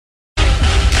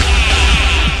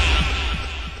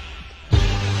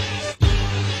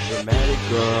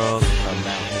girls come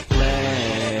out and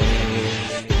play.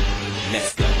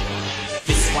 Let's go.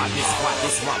 This is why I'm hot.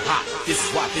 This is why I'm hot. This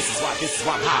is why I'm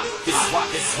hot.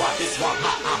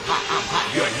 I'm hot.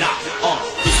 You're not.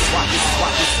 This is why I'm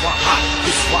hot. This is why I'm hot.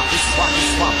 This is why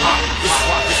I'm hot.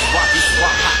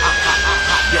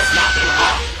 You're not.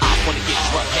 I wanna get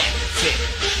dramatic.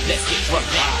 Let's get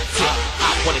dramatic.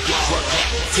 I wanna get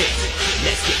dramatic.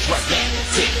 Let's get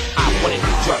dramatic. I wanna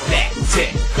get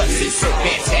dramatic. Cause it's so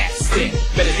fantastic.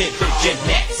 Better than the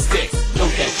gymnastics. No,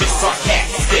 that's just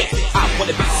sarcastic. I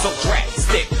wanna be so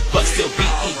drastic, but still be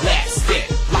elastic.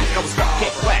 Like I was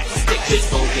fucking plastic.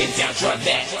 Just moving down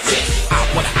dramatic. I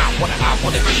wanna be. I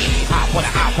wanna be.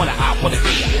 I wanna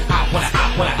be. Dramatic.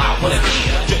 I wanna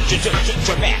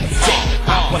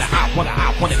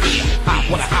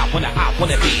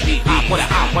be.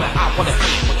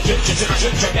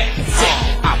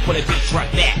 I wanna be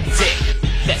dramatic.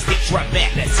 Let's get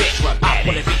dramatic. I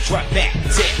wanna be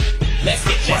dramatic. Let's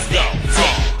get dramatic.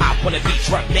 I wanna be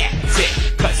dramatic.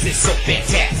 Cause it's so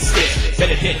fantastic.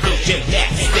 Better than no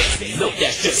gymnastics. No,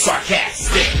 that's just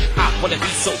sarcastic. I wanna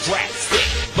be so drastic,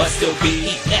 but still be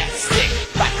elastic.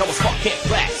 Like I was fucking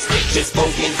plastic. Just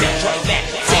moving down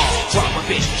dramatic. Drama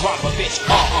bitch, drama bitch,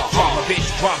 drama bitch,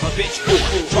 drama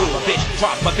bitch,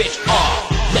 drama bitch,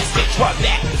 let's get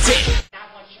dramatic. I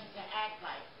want you to act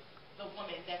like the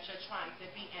woman that you're trying to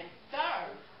be. And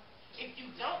third, if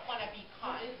you don't want to be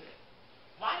caught,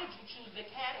 why did you choose the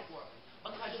category?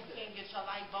 Because you can't get your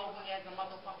life over as a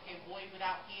motherfucking boy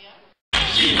without hair?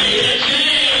 She made a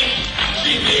change.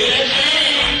 She made a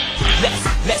change.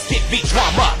 Let's get beat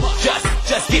drama.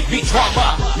 Just get beat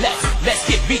drama. Let's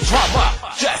get beat drama.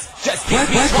 Just get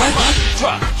beat drama.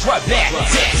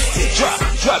 Dramatic.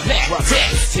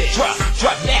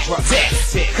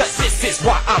 Cause this is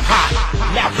why I'm hot.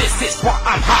 Now this is why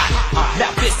I'm hot.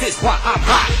 Now this is why I'm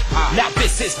hot. Now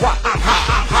this is why I'm hot.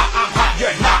 I'm hot.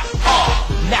 You're not.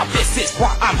 Now this is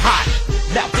why I'm hot.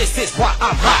 Now this is why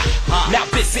I'm hot. Now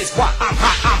this is why I'm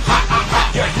hot. I'm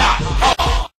hot. You're not.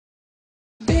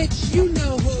 Bitch, you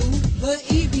know who? The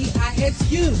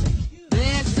Evisu.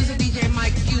 This is a DJ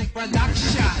Mike Q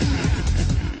production.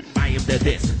 I am the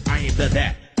this, I am the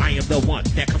that, I am the one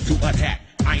that comes to attack.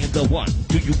 I am the one.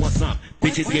 Do you want some?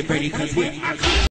 Bitches get ready cause we're